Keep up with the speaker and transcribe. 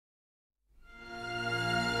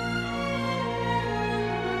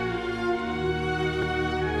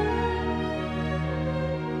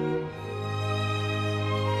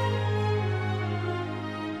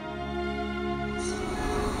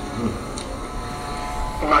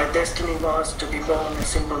My destiny was to be born a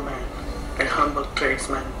simple man, a humble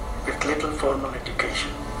tradesman with little formal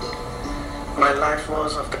education. My life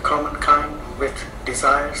was of the common kind with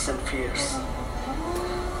desires and fears.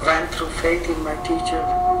 Ran through faith in my teacher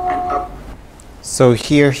and up. So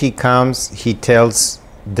here he comes, he tells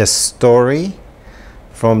the story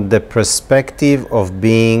from the perspective of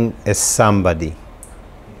being a somebody.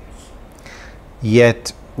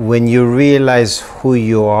 Yet when you realize who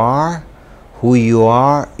you are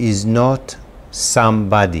is not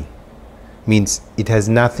somebody. Means it has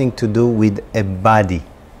nothing to do with a body,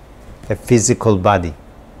 a physical body.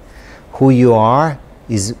 Who you are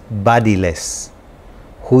is bodiless.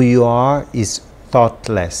 Who you are is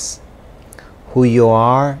thoughtless. Who you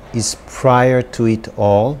are is prior to it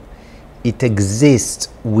all. It exists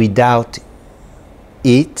without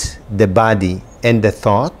it, the body and the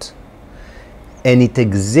thought, and it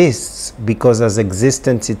exists because as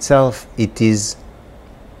existence itself, it is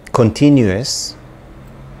continuous,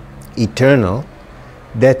 eternal.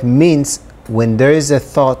 That means when there is a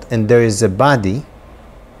thought and there is a body,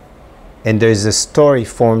 and there is a story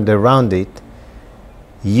formed around it,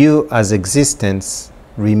 you as existence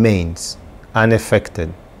remains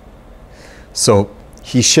unaffected. So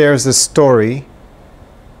he shares a story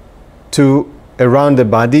around the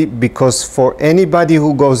body, because for anybody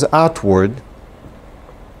who goes outward,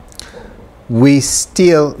 we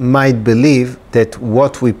still might believe that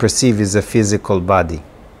what we perceive is a physical body.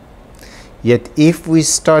 Yet if we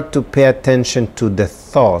start to pay attention to the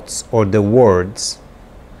thoughts or the words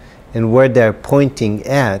and where they're pointing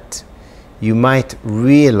at, you might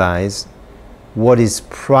realize what is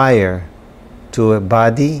prior to a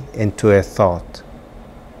body and to a thought.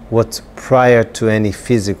 What's prior to any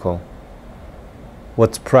physical?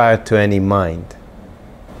 What's prior to any mind?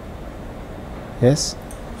 Yes?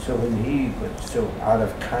 So out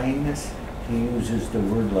of kindness, he uses the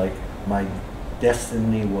word like, my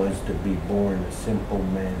destiny was to be born a simple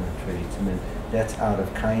man, a tradesman. That's out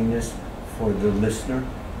of kindness for the listener?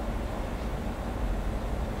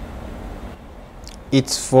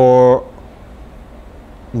 It's for,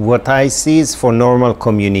 what I see is for normal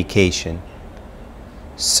communication.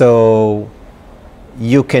 So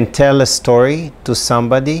you can tell a story to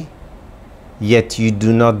somebody, yet you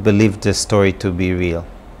do not believe the story to be real.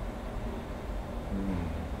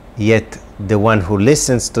 Yet the one who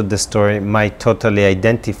listens to the story might totally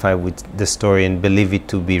identify with the story and believe it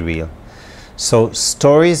to be real. So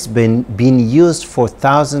stories been used for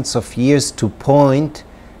thousands of years to point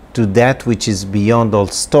to that which is beyond all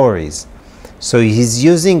stories. So he's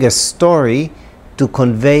using a story to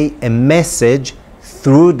convey a message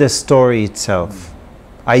through the story itself.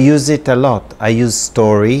 I use it a lot. I use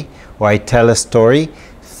story, or I tell a story.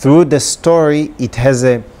 Through the story, it has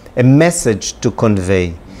a message to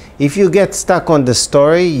convey. If you get stuck on the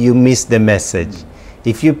story, you miss the message.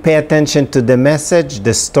 If you pay attention to the message,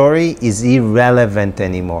 the story is irrelevant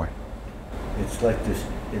anymore. It's like this.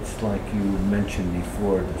 It's like you mentioned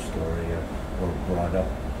before the story, or brought up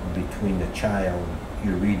between the child.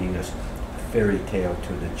 You're reading a fairy tale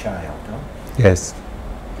to the child, huh? Yes.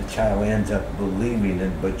 The child ends up believing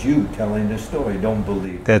it, but you telling the story don't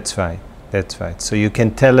believe it. That's right. That's right. So you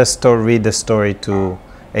can tell a story, read a story to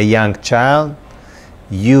a young child.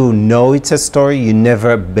 You know it's a story. You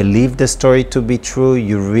never believe the story to be true.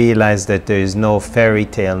 You realize that there is no fairy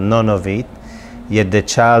tale, none of it. Yet the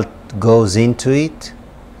child goes into it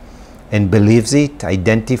and believes it,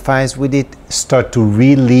 identifies with it, start to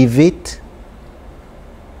relive it,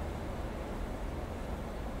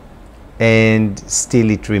 and still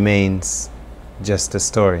it remains just a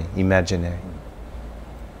story, imaginary.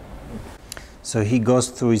 So he goes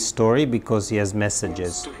through his story because he has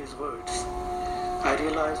messages. To his words, I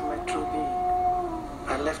realized my true being.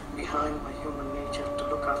 I left behind my human nature to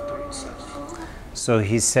look after itself. So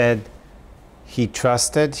he said he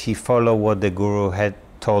trusted, he followed what the Guru had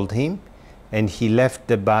told him, and he left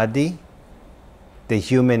the body, the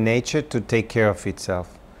human nature, to take care of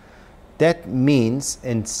itself. That means,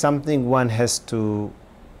 and something one has to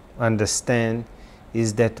understand,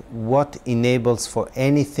 is that what enables for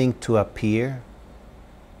anything to appear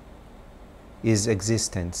is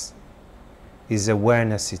existence, is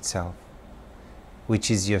awareness itself,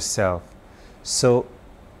 which is yourself. So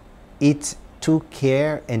it took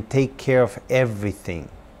care and take care of everything.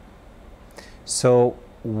 So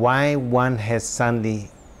why one has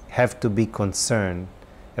suddenly have to be concerned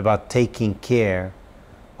about taking care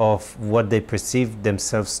of what they perceive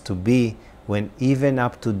themselves to be, when even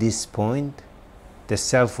up to this point the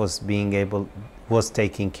self was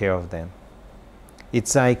taking care of them.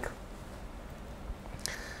 It's like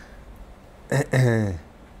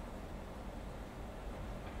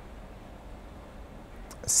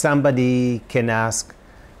somebody can ask,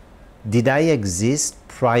 did I exist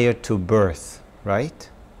prior to birth, right?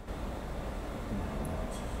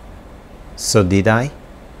 So did I?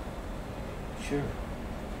 Sure.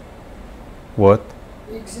 What?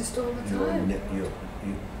 You exist all the You're, time.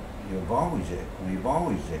 we've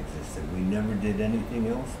always existed. We never did anything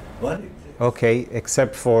else but exist. Okay,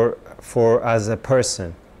 except for as a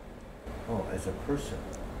person. Oh, as a person,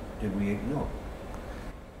 did we? No,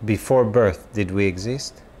 Before birth, did we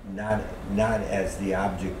exist? not as the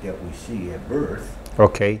object that we see at birth.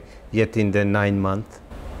 Okay, yet in the 9 month.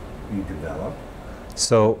 We develop.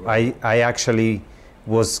 So I actually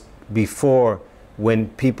was before, when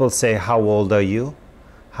people say, how old are you?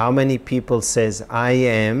 How many people says, I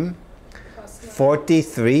am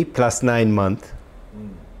 43 plus 9 months?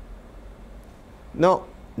 No,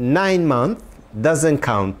 9 months doesn't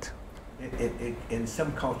count. In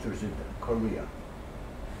some cultures, in Korea.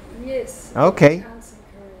 Yes. Okay. It counts in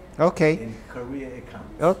Korea. Okay. In Korea, it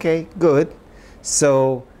counts. Okay, good.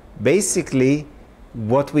 So basically,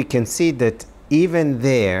 what we can see that even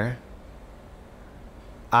there,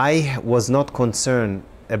 I was not concerned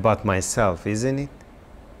about myself, isn't it?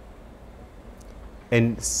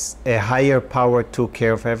 And a higher power took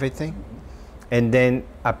care of everything. And then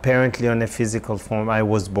apparently on a physical form, I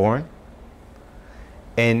was born.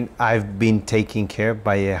 And I've been taken care of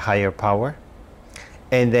by a higher power.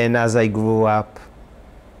 And then as I grew up,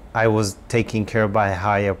 I was taken care of by a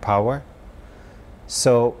higher power.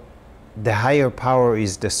 So the higher power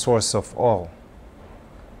is the source of all.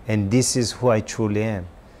 And this is who I truly am.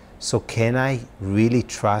 So can I really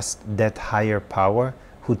trust that higher power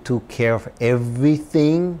who took care of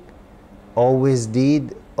everything, always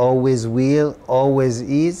did, always will, always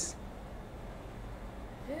is?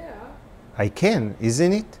 Yeah. I can,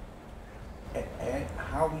 isn't it? And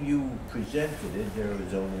how you presented it, there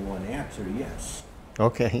is only one answer: yes.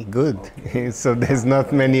 Okay, good. Okay. So there's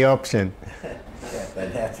not many options. Yeah,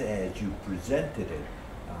 but that's as you presented it.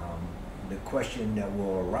 The question that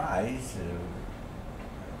will arise,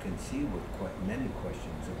 I can see what many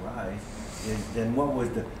questions arise, is then what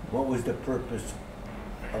was the purpose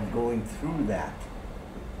of going through that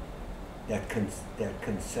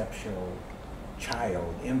conceptual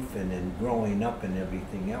child, infant, and growing up and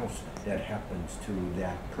everything else that happens to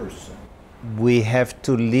that person? We have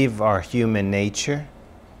to live our human nature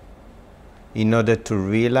in order to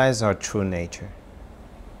realize our true nature.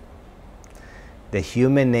 The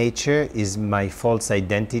human nature is my false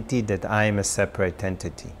identity that I am a separate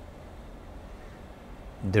entity.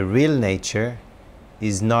 The real nature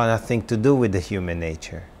is nothing to do with the human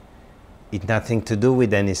nature. It's nothing to do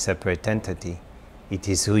with any separate entity. It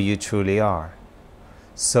is who you truly are.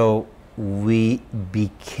 So we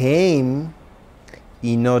became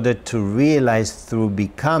in order to realize through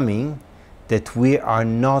becoming that we are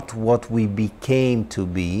not what we became to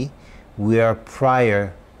be. We are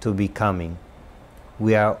prior to becoming.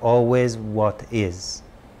 We are always what is.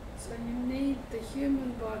 So you need the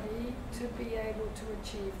human body to be able to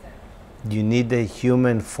achieve that. You need a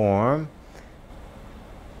human form.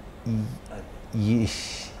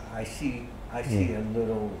 I see a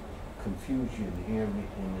little confusion here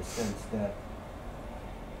in the sense that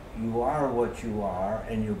you are what you are,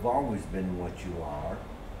 and you've always been what you are.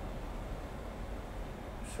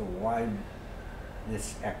 So why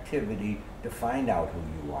this activity to find out who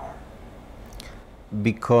you are?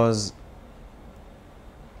 Because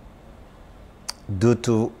due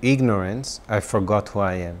to ignorance, I forgot who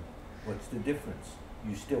I am. What's the difference?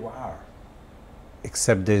 You still are.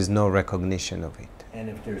 Except there is no recognition of it. And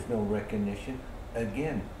if there's no recognition,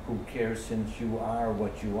 again, who cares, since you are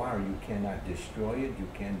what you are? You cannot destroy it, you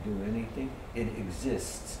can't do anything. It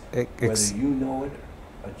exists. Whether you know it,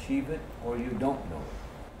 achieve it, or you don't know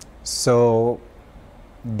it. So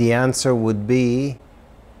the answer would be,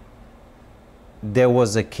 there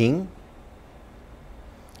was a king,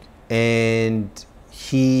 and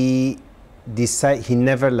he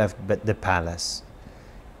never left the palace.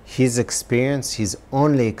 His experience, his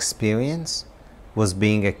only experience, was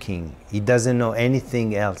being a king. He doesn't know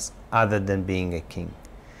anything else other than being a king.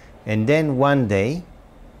 And then one day,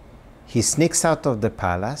 he sneaks out of the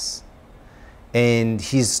palace, and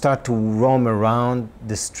he starts to roam around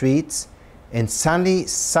the streets, and suddenly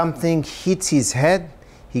something hits his head.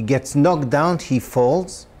 He gets knocked down, he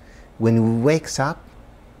falls. When he wakes up,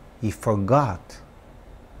 he forgot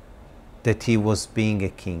that he was being a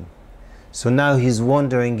king. So now he's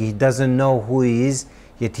wondering, he doesn't know who he is,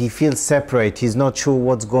 yet he feels separate. He's not sure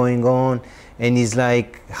what's going on, and he's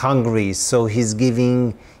like hungry, so he's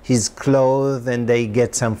giving his clothes and they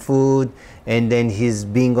get some food, and then he's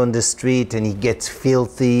being on the street and he gets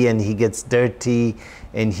filthy and he gets dirty,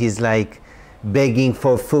 and he's like begging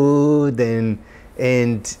for food,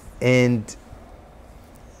 and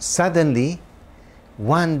suddenly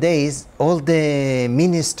one day all the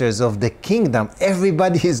ministers of the kingdom,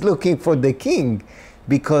 everybody is looking for the king,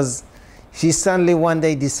 because he suddenly one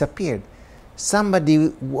day disappeared.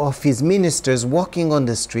 Somebody of his ministers walking on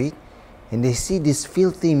the street, and they see this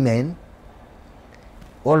filthy man.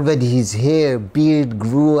 Already his hair, beard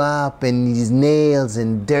grew up, and his nails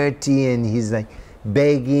and dirty, and he's like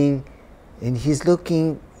begging, and he's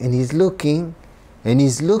looking, and he's looking, and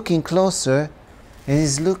he's looking closer, and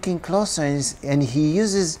he's looking closer, and he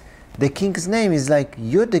uses the king's name. He's like,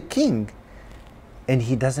 "You're the king," and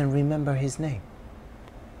he doesn't remember his name.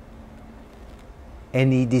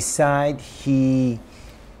 And he decides he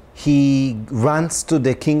runs to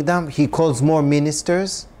the kingdom. He calls more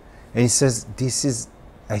ministers, and he says,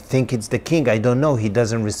 I think it's the king. I don't know. He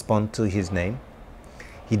doesn't respond to his name.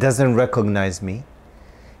 He doesn't recognize me.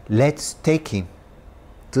 Let's take him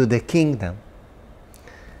to the kingdom.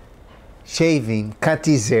 Shave him, cut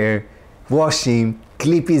his hair, wash him,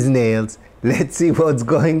 clip his nails. Let's see what's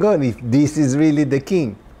going on, if this is really the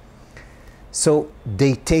king. So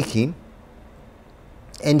they take him,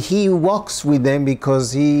 and he walks with them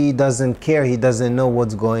because he doesn't care. He doesn't know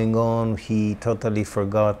what's going on. He totally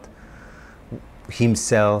forgot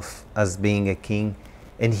himself as being a king.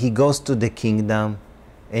 And he goes to the kingdom,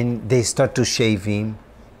 and they start to shave him,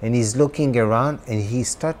 and he's looking around, and he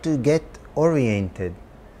starts to get oriented,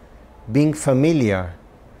 being familiar.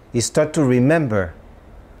 He starts to remember,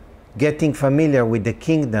 getting familiar with the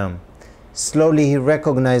kingdom. Slowly he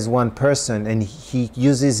recognizes one person, and he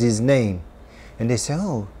uses his name. And they say,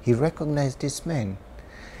 "Oh, he recognized this man."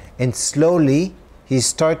 And slowly he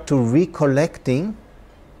starts to recollecting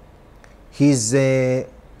his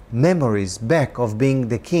memories back of being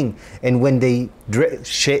the king. And when they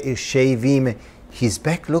shave him, he's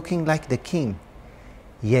back looking like the king.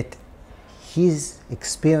 Yet his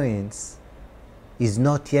experience is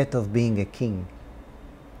not yet of being a king.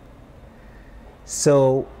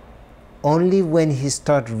 So only when he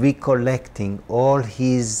starts recollecting all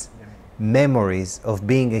his memories of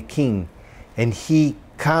being a king, and he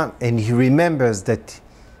remembers that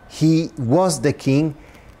he was the king,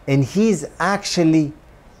 and he's actually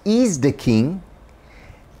is the king,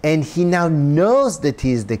 and he now knows that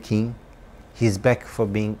he is the king, he's back for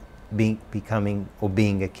becoming or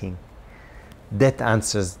being a king. That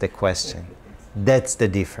answers the question. That's the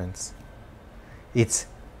difference. It's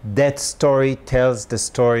that story tells the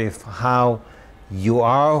story of how you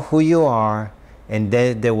are who you are, and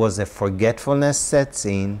then there was a forgetfulness sets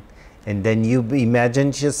in, and then you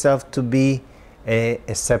imagined yourself to be a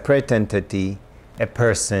separate entity, a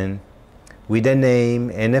person with a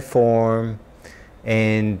name and a form,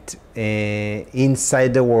 and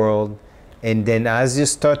inside the world. And then as you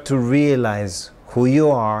start to realize who you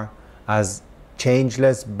are as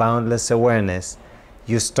changeless, boundless awareness,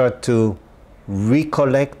 you start to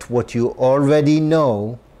recollect what you already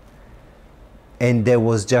know, and there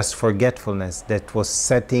was just forgetfulness that was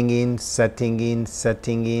setting in,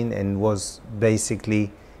 and was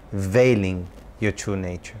basically veiling your true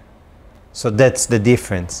nature. So that's the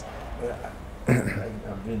difference.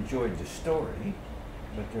 I've enjoyed the story,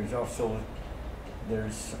 but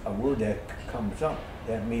there's a word that comes up.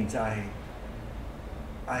 That means I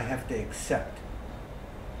have to accept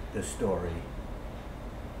the story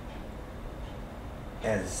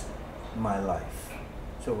as my life.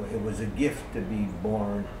 So it was a gift to be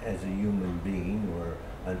born as a human being,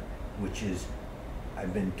 which is,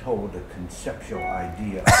 I've been told, a conceptual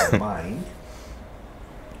idea of the mind.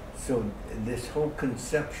 So this whole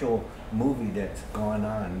conceptual movie that's gone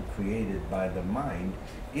on, created by the mind,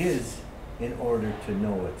 is in order to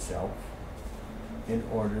know itself, in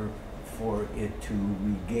order for it to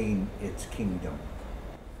regain its kingdom.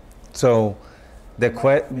 So the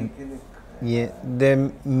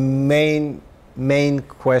main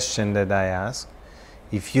question that I ask,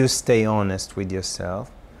 if you stay honest with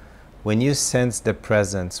yourself, when you sense the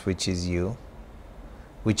presence which is you,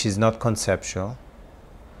 which is not conceptual,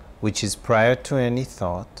 which is prior to any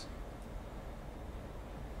thought,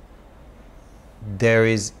 there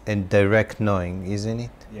is a direct knowing, isn't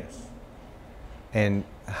it? Yes. And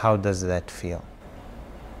how does that feel?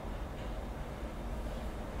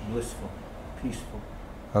 Blissful, peaceful.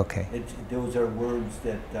 Okay. Those are words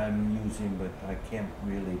that I'm using, but I can't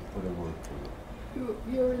really put a word to it.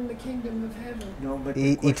 You're in the kingdom of heaven. No, but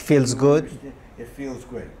It feels good? It feels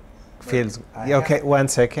great. Feels I okay. have- 1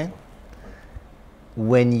 second.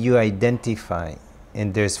 When you identify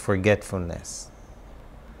and there's forgetfulness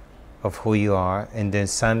of who you are, and then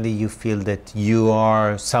suddenly you feel that you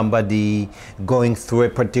are somebody going through a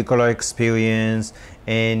particular experience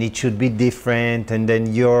and it should be different, and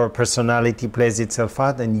then your personality plays itself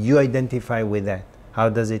out and you identify with that. How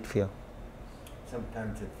does it feel?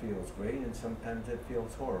 Sometimes it feels great and sometimes it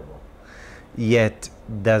feels horrible. Yet,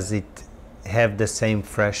 does it have the same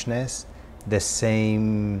freshness, the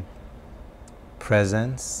same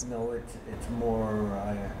presence? No, it's more,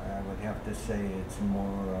 I would have to say it's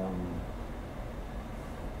more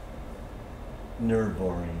nerve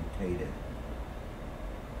orientated.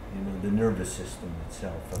 You know, the nervous system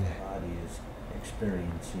itself of the body is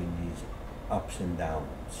experiencing these ups and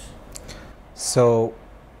downs. So,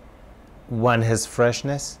 one has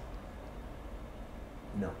freshness,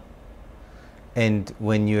 No, and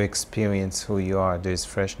when you experience who you are, there's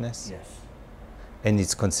freshness, yes, and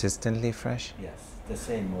it's consistently fresh. yes, the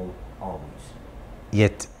same old always.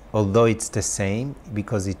 Yet, although it's the same,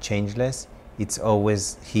 because it's changeless, it's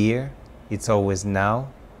always here, it's always now,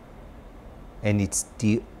 and it's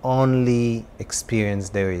the only experience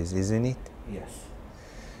there is, isn't it? Yes,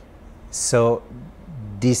 So,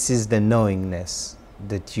 this is the knowingness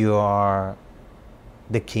that you are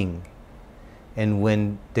the king. And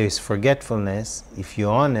when there's forgetfulness, if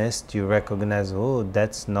you're honest, you recognize, oh,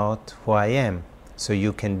 that's not who I am. So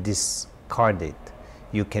you can discard it,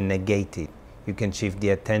 you can negate it, you can shift the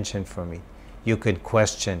attention from it, you can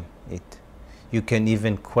question it, you can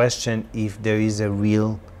even question if there is a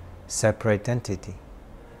real separate entity.